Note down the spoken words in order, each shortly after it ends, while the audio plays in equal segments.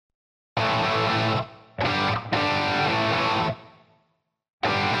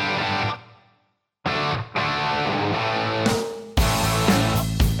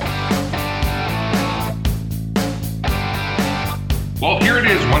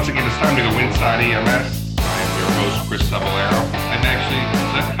once again, it's time to go Inside EMS. I am your host, Chris Cebollero. I'm actually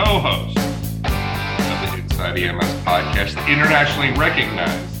the co-host of the Inside EMS podcast, the internationally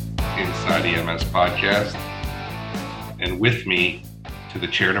recognized Inside EMS podcast. And with me, to the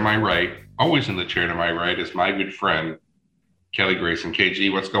chair to my right, always in the chair to my right, is my good friend, Kelly Grayson.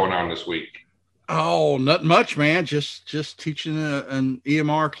 KG, what's going on this week? Oh, not much, man. Just teaching an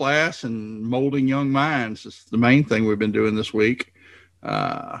EMR class and molding young minds. It's the main thing we've been doing this week.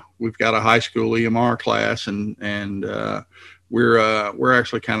 We've got a high school EMR class, and we're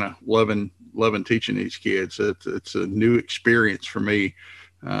actually kind of loving teaching these kids. It's a new experience for me,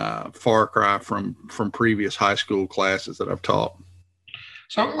 far cry from previous high school classes that I've taught.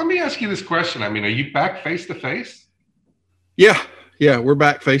 So let me ask you this question. I mean, are you back face to face? Yeah, we're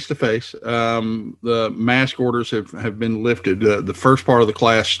back face to face. The mask orders have been lifted. The first part of the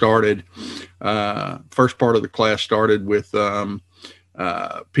class started. With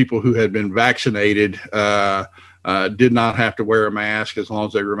people who had been vaccinated. Did not have to wear a mask as long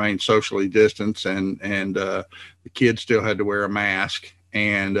as they remained socially distanced, and the kids still had to wear a mask.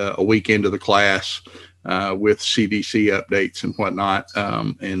 And a week into the class, with CDC updates and whatnot,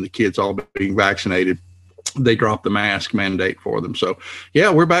 and the kids all being vaccinated, they dropped the mask mandate for them. So yeah,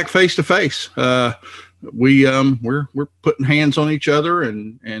 we're back face to face. We're putting hands on each other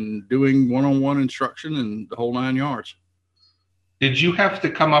and doing one-on-one instruction and the whole 9 yards. Did you have to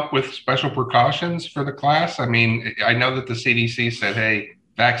come up with special precautions for the class? I mean, I know that the CDC said, hey,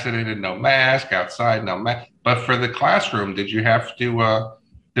 vaccinated, no mask, outside, no mask. But for the classroom, did you have to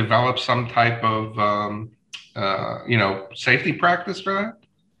develop some type of, safety practice for that?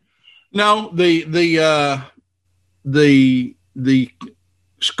 No, the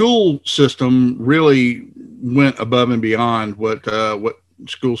school system really went above and beyond what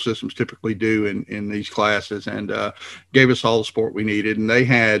school systems typically do in these classes, and gave us all the support we needed. And they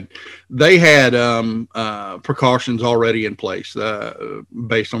had precautions already in place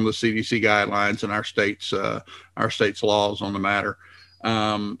based on the CDC guidelines and our state's laws on the matter.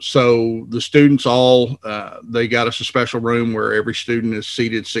 So the students they got us a special room where every student is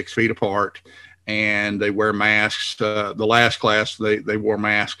seated 6 feet apart, and they wear masks. The last class, they wore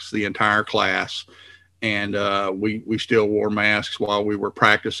masks the entire class. And we still wore masks while we were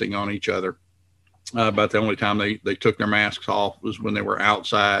practicing on each other. But the only time they took their masks off was when they were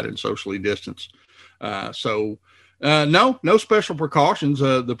outside and socially distanced. No special precautions.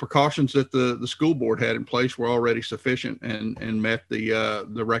 The precautions that the school board had in place were already sufficient and met the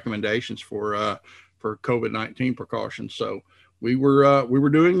recommendations for COVID-19 precautions. So we were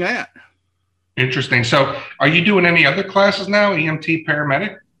doing that. Interesting. So are you doing any other classes now? EMT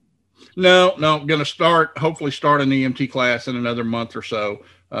paramedic? No, going to hopefully start an EMT class in another month or so.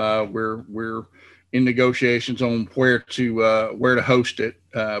 We're in negotiations on where to host it,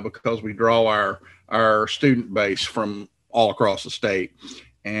 because we draw our student base from all across the state,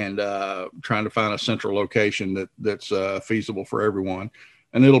 and trying to find a central location that's feasible for everyone.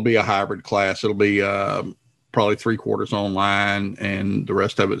 And it'll be a hybrid class. It'll be probably 3/4 online, and the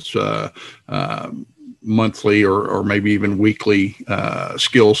rest of it's monthly or maybe even weekly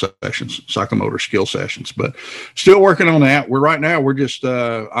skill sessions, psychomotor skill sessions. But still working on that. We're just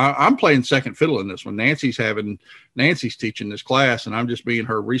I'm playing second fiddle in this one. Nancy's teaching this class, and I'm just being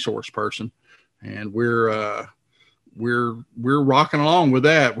her resource person, and we're rocking along with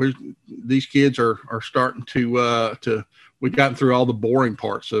that. These kids are starting to we've gotten through all the boring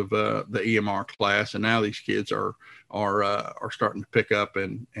parts of the EMR class, and now these kids are starting to pick up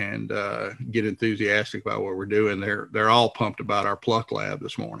and get enthusiastic about what we're doing. They're all pumped about our PLUCK lab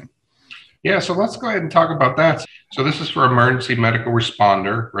this morning. Yeah, so let's go ahead and talk about that. So this is for emergency medical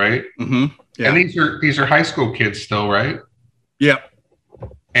responder, right? Mm-hmm. Yeah. And these are high school kids still, right? Yep.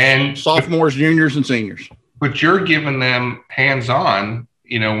 And sophomores, juniors, and seniors. But you're giving them hands-on.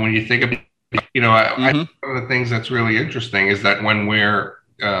 When you think of, I think one of the things that's really interesting is that when we're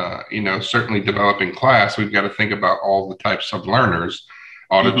certainly developing class, we've got to think about all the types of learners,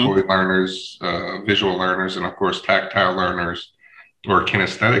 auditory learners, visual learners, and of course, tactile learners or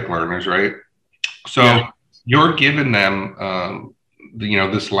kinesthetic learners, right? So you're giving them,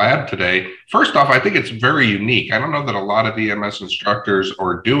 this lab today. First off, I think it's very unique. I don't know that a lot of EMS instructors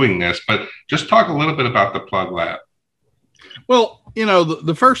are doing this, but just talk a little bit about the PLUCK lab. Well,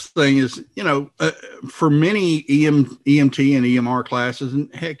 the first thing is, for many EMT and EMR classes,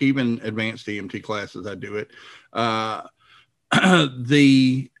 and heck, even advanced EMT classes, I do it.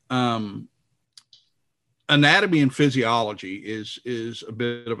 The anatomy and physiology is a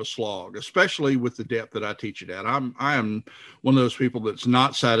bit of a slog, especially with the depth that I teach it at. I am one of those people that's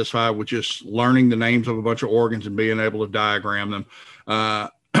not satisfied with just learning the names of a bunch of organs and being able to diagram them.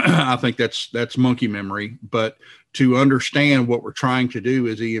 I think that's monkey memory. But to understand what we're trying to do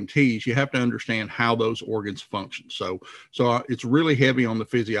as EMTs, you have to understand how those organs function. So it's really heavy on the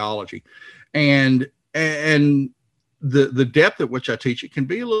physiology, and the depth at which I teach it can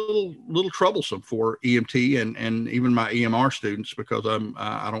be a little troublesome for EMT and even my EMR students, because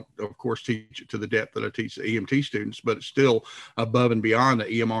I don't, of course, teach it to the depth that I teach the EMT students, but it's still above and beyond the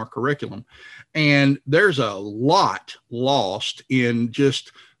EMR curriculum. And there's a lot lost in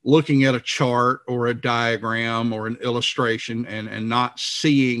just looking at a chart or a diagram or an illustration and not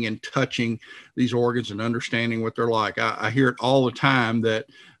seeing and touching these organs and understanding what they're like. I hear it all the time that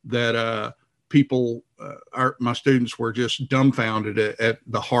people, my students were just dumbfounded at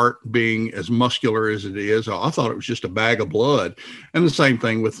the heart being as muscular as it is. I thought it was just a bag of blood. And the same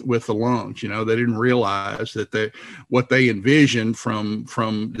thing with the lungs. They didn't realize that what they envisioned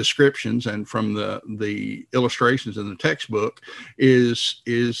from descriptions and from the illustrations in the textbook is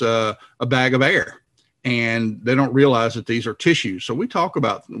a bag of air. And they don't realize that these are tissues. So we talk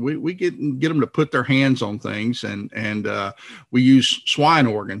about, we get them to put their hands on things, and we use swine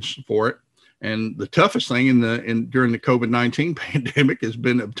organs for it. And the toughest thing during the COVID-19 pandemic has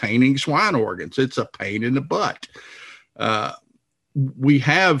been obtaining swine organs. It's a pain in the butt. We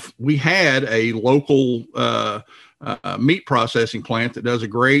had a local meat processing plant that does a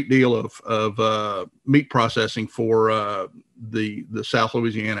great deal of meat processing for the South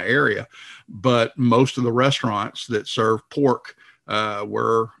Louisiana area, but most of the restaurants that serve pork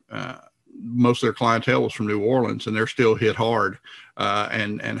were most of their clientele was from New Orleans, and they're still hit hard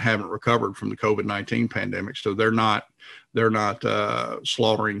and haven't recovered from the COVID-19 pandemic. So they're not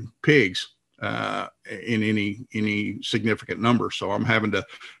slaughtering pigs in any significant number. So I'm having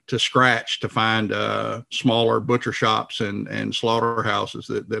to scratch to find smaller butcher shops and slaughterhouses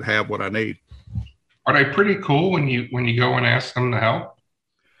that have what I need. Are they pretty cool when you go and ask them to help?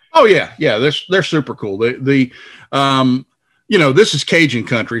 Oh yeah, they're super cool. This is Cajun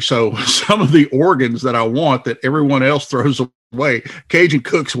country, so some of the organs that I want that everyone else throws away, Cajun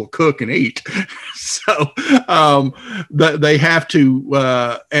cooks will cook and eat. So they have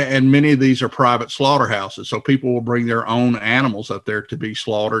to, and many of these are private slaughterhouses, so people will bring their own animals up there to be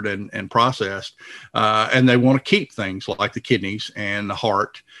slaughtered and processed, and they want to keep things like the kidneys and the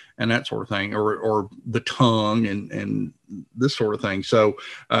heart and that sort of thing, or the tongue and this sort of thing. So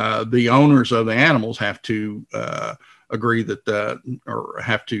the owners of the animals have to agree that or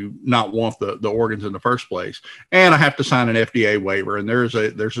have to not want the organs in the first place. And I have to sign an FDA waiver. And there's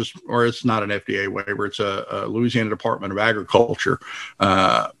this, or it's not an FDA waiver, it's a Louisiana Department of Agriculture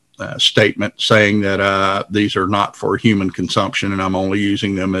statement saying that these are not for human consumption, and I'm only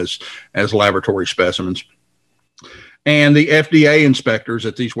using them as laboratory specimens. And the FDA inspectors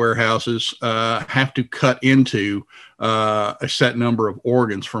at these warehouses have to cut into a set number of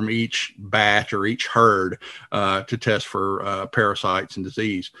organs from each batch or each herd to test for parasites and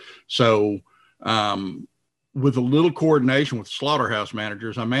disease. So with a little coordination with slaughterhouse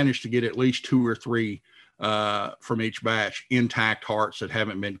managers, I managed to get at least 2 or 3 from each batch intact hearts that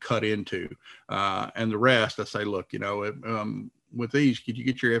haven't been cut into. And the rest, I say, look, with these, could you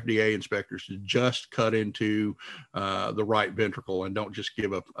get your FDA inspectors to just cut into the right ventricle and don't just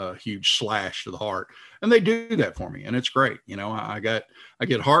give a huge slash to the heart? And they do that for me, and it's great. I get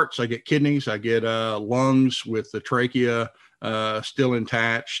hearts, I get kidneys, I get lungs with the trachea still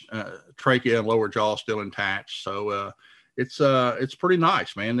intact, trachea and lower jaw still intact. So it's pretty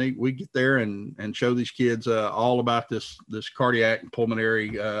nice, man. We get there and show these kids all about this cardiac and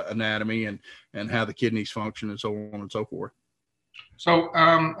pulmonary anatomy and how the kidneys function and so on and so forth. So,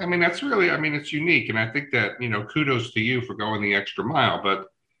 that's really, it's unique. And I think that, kudos to you for going the extra mile, but,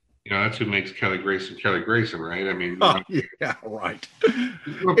 that's who makes Kelly Grayson, right? Yeah, right.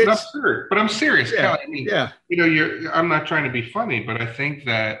 But I'm serious, yeah, Kelly. I'm not trying to be funny, but I think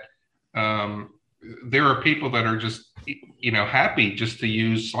that there are people that are just, happy just to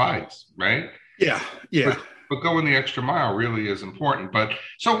use slides, right? Yeah. But going the extra mile really is important. But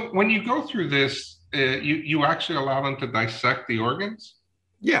so when you go through this, you actually allow them to dissect the organs?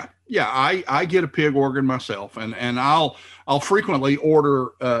 Yeah. I get a pig organ myself, and I'll frequently order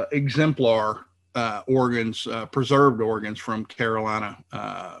exemplar organs, preserved organs from Carolina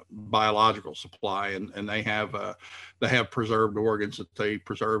Biological Supply, and they have preserved organs that they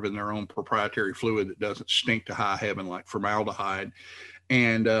preserve in their own proprietary fluid that doesn't stink to high heaven like formaldehyde,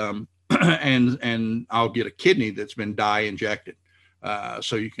 and and I'll get a kidney that's been dye injected.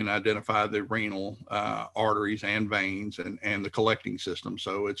 So you can identify the renal arteries and veins and the collecting system.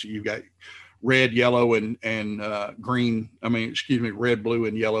 So you've got red, yellow, and green. Red, blue,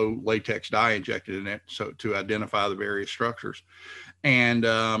 and yellow latex dye injected in it, so to identify the various structures.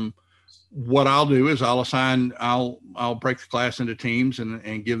 And what I'll do is I'll break the class into teams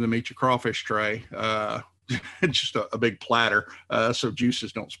and give them each a crawfish tray, just a big platter, so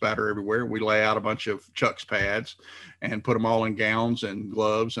juices don't spatter everywhere. We lay out a bunch of Chuck's pads and put them all in gowns and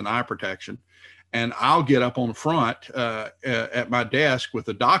gloves and eye protection. And I'll get up on the front at my desk with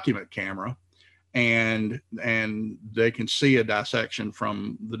a document camera, and they can see a dissection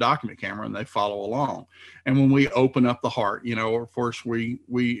from the document camera, and they follow along. And when we open up the heart, of course we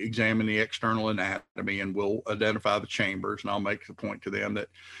examine the external anatomy, and we'll identify the chambers, and I'll make the point to them that,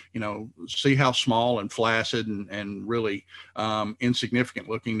 see how small and flaccid and really insignificant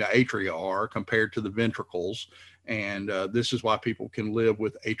looking the atria are compared to the ventricles. And this is why people can live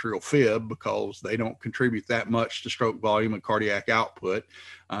with atrial fib, because they don't contribute that much to stroke volume and cardiac output.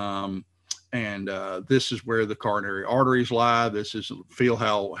 And this is where the coronary arteries lie. Feel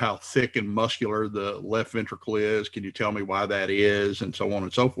how thick and muscular the left ventricle is. Can you tell me why that is? And so on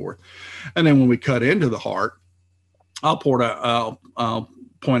and so forth. And then when we cut into the heart, I'll point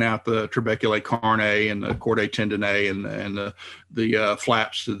out the trabeculae carneae and the chordae tendineae and the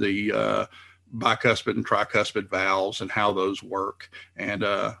flaps to the bicuspid and tricuspid valves and how those work, and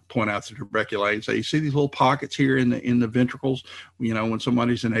point out the trabeculae and say, you see these little pockets here in the ventricles, when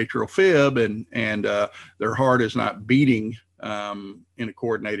somebody's in atrial fib and their heart is not beating in a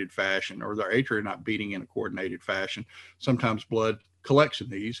coordinated fashion, or their atria not beating in a coordinated fashion, sometimes blood collects in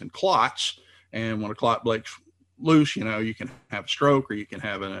these and clots. And when a clot breaks loose, you can have a stroke, or you can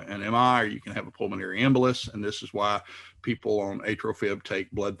have an MI, or you can have a pulmonary embolus. And this is why people on atrial fib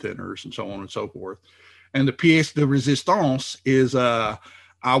take blood thinners and so on and so forth. And the pièce de résistance is I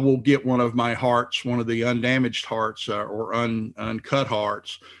will get one of my hearts, one of the undamaged hearts or uncut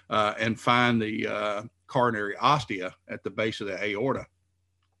hearts, and find the coronary ostia at the base of the aorta,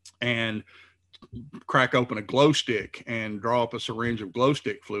 and crack open a glow stick and draw up a syringe of glow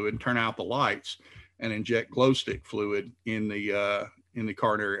stick fluid and turn out the lights and inject glow stick fluid in the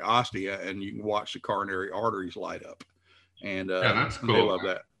coronary ostia, and you can watch the coronary arteries light up. And yeah, that's cool. They love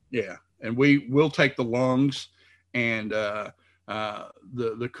that. Yeah, and we'll take the lungs, and the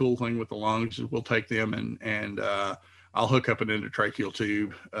cool thing with the lungs is we'll take them and I'll hook up an endotracheal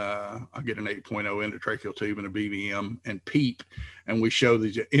tube. I'll get an 8.0 endotracheal tube and a BVM and PEEP, and we show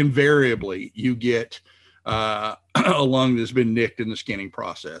these. Invariably, you get a lung that's been nicked in the skinning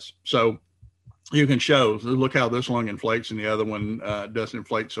process. So you can show, look how this lung inflates and the other one doesn't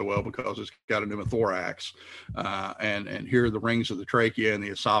inflate so well because it's got a pneumothorax. And here are the rings of the trachea and the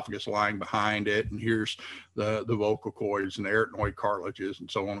esophagus lying behind it. And here's the vocal cords and the arytenoid cartilages and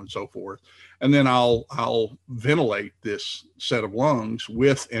so on and so forth. And then I'll ventilate this set of lungs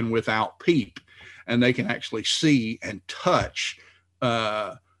with and without PEEP. And they can actually see and touch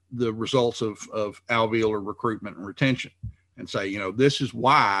the results of alveolar recruitment and retention. And say, this is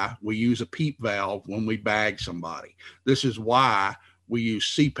why we use a PEEP valve when we bag somebody. This is why we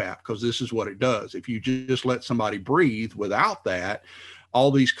use CPAP, because this is what it does. If you just let somebody breathe without that,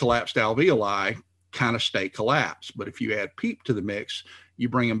 all these collapsed alveoli kind of stay collapsed. But if you add PEEP to the mix, you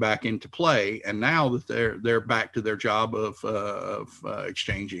bring them back into play, and now that they're back to their job of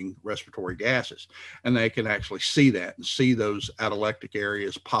exchanging respiratory gases, and they can actually see that and see those atelectic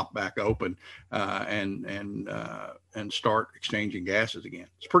areas pop back open and start exchanging gases again.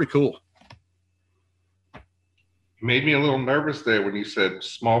 It's pretty cool. You made me a little nervous there when you said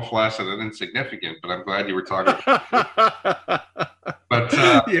small, flaccid, and insignificant, but I'm glad you were talking about But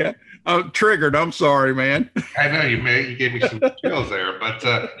yeah, I'm triggered. I'm sorry, man. I know you gave me some chills there, but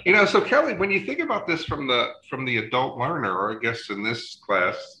so Kelly, when you think about this from the adult learner, or I guess in this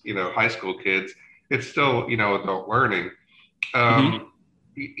class, high school kids, it's still adult learning. How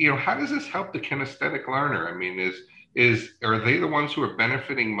does this help the kinesthetic learner? I mean, are they the ones who are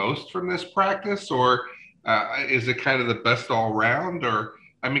benefiting most from this practice, or is it kind of the best all round? Or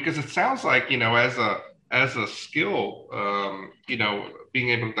because it sounds like as a skill, being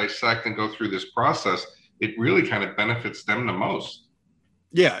able to dissect and go through this process, it really kind of benefits them the most.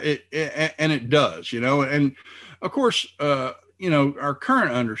 Yeah, it does, and of course, our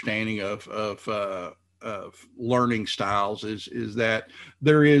current understanding of learning styles is that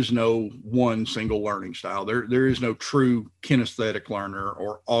there is no one single learning style. There is no true kinesthetic learner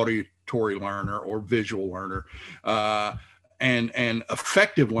or auditory learner or visual learner. And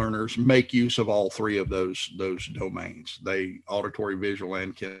effective learners make use of all three of those domains: auditory, visual,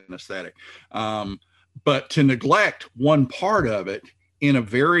 and kinesthetic. But to neglect one part of it in a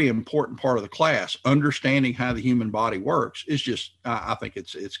very important part of the class, understanding how the human body works, is just, I think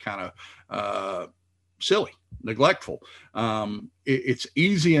it's kind of silly, neglectful. It's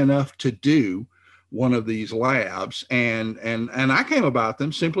easy enough to do one of these labs, and I came about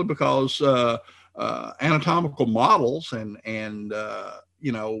them simply because anatomical models and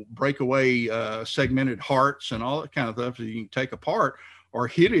breakaway segmented hearts and all that kind of stuff that you can take apart are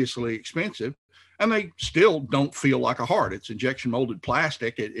hideously expensive, and they still don't feel like a heart. It's injection molded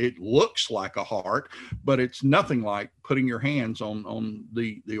plastic. It looks like a heart, but it's nothing like putting your hands on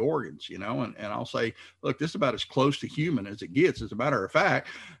the organs, and I'll say, look, this is about as close to human as it gets. As a matter of fact,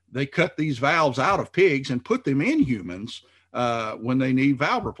 they cut these valves out of pigs and put them in humans when they need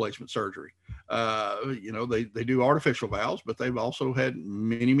valve replacement surgery. They do artificial valves, but they've also had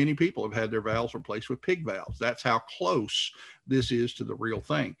many people have had their valves replaced with pig valves. That's how close this is to the real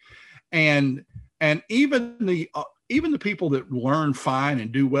thing. And even the people that learn fine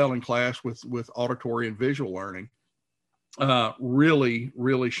and do well in class with auditory and visual learning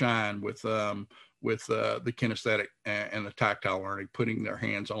really shine with the kinesthetic and the tactile learning, putting their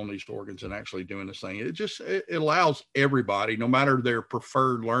hands on these organs and actually doing this thing. It allows everybody, no matter their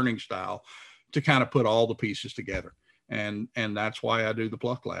preferred learning style, to kind of put all the pieces together. And that's why I do the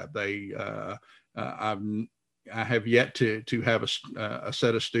PLUCK Lab. I have yet to have a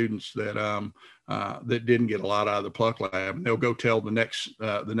set of students that didn't get a lot out of the PLUCK Lab. And they'll go tell the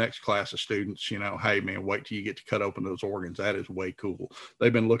next class of students, hey man, wait till you get to cut open those organs. That is way cool.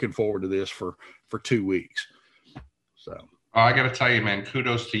 They've been looking forward to this for 2 weeks. So I got to tell you, man,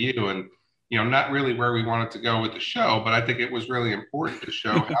 kudos to you. And not really where we wanted to go with the show, but I think it was really important to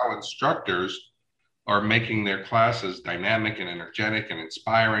show how instructors are making their classes dynamic and energetic and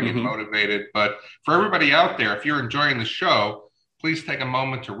inspiring and motivated. But for everybody out there, if you're enjoying the show, please take a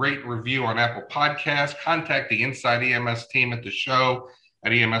moment to rate and review on Apple Podcasts. Contact the Inside EMS team at the show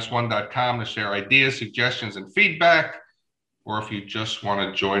at ems1.com to share ideas, suggestions, and feedback. Or if you just want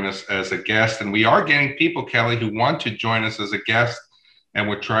to join us as a guest. And we are getting people, Kelly, who want to join us as a guest, and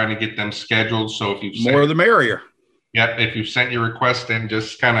we're trying to get them scheduled. So if you've more the merrier. Yep. If you've sent your request in,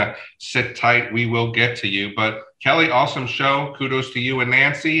 just kind of sit tight. We will get to you. But Kelly, awesome show. Kudos to you and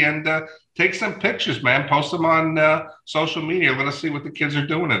Nancy. And take some pictures, man. Post them on social media. Let us see what the kids are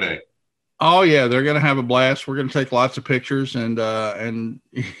doing today. Oh yeah, they're going to have a blast. We're going to take lots of pictures, and I'm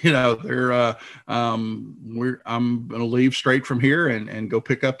going to leave straight from here and go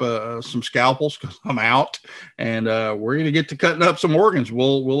pick up some scalpels because I'm out, and we're going to get to cutting up some organs.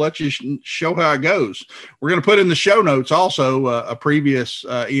 We'll let you show how it goes. We're going to put in the show notes also a previous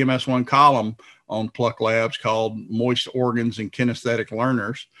EMS1 column on PLUCK Labs called Moist Organs and Kinesthetic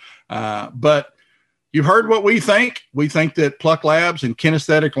Learners, but you've heard what we think. We think that PLUCK Labs and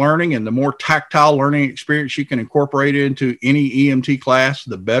kinesthetic learning and the more tactile learning experience you can incorporate into any EMT class,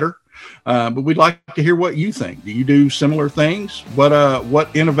 the better. But we'd like to hear what you think. Do you do similar things?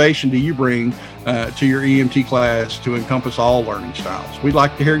 What innovation do you bring to your EMT class to encompass all learning styles? We'd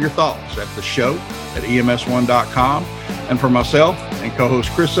like to hear your thoughts at the show at ems1.com. And for myself and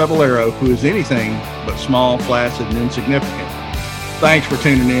co-host Chris Cebollero, who is anything but small, flaccid, and insignificant, thanks for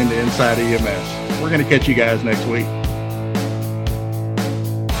tuning in to Inside EMS. We're going to catch you guys next week.